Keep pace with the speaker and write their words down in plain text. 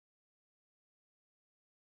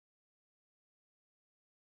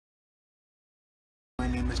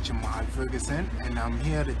name is Jamaal Ferguson, and I'm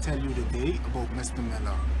here to tell you today about Mr.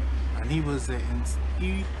 Miller. And he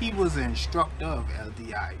was an instructor of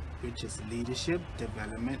LDI, which is Leadership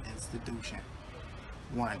Development Institution.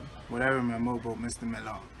 What I remember about Mr.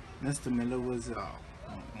 Miller was a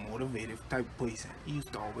motivative type person. He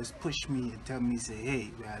used to always push me and tell me, say,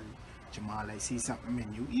 hey, well, Jamaal, I see something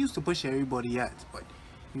in you. He used to push everybody else, but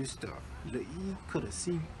he could have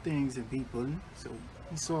seen things in people, so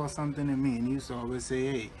he saw something in me, and he used to always say,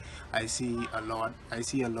 hey, I see a lot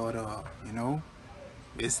of,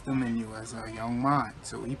 wisdom in you as a young man.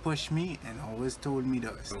 So he pushed me and always told me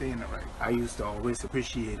to stay in the right. I used to always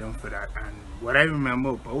appreciate him for that. And what I remember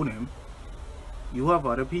about him, you have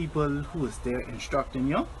other people who was there instructing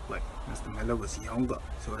you, but Mr. Miller was younger,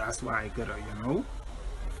 so that's why I gotta,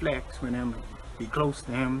 flex with him, be close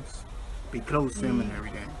to him and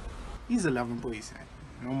everything. He's a loving person.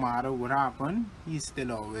 No matter what happened, he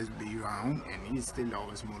still always be around, and he still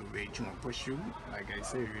always motivate you and push you. Like I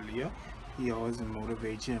said earlier, he always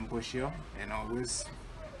motivate you and push you, and always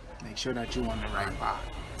make sure that you're on the right path.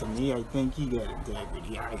 To me, I think he got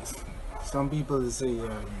integrity. Some people say, yeah, you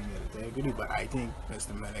get integrity, but I think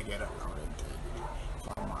Mr. Miller get a lot of integrity.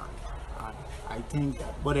 I think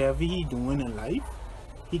that whatever he doing in life,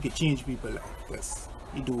 he could change people's life. Because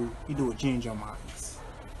he do change your minds,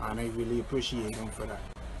 and I really appreciate him for that.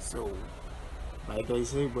 So, like I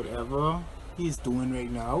say, whatever he's doing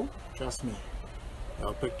right now, trust me,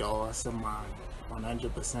 he'll pick the awesome man,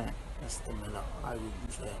 100%. Mr. Miller, I really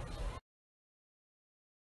say.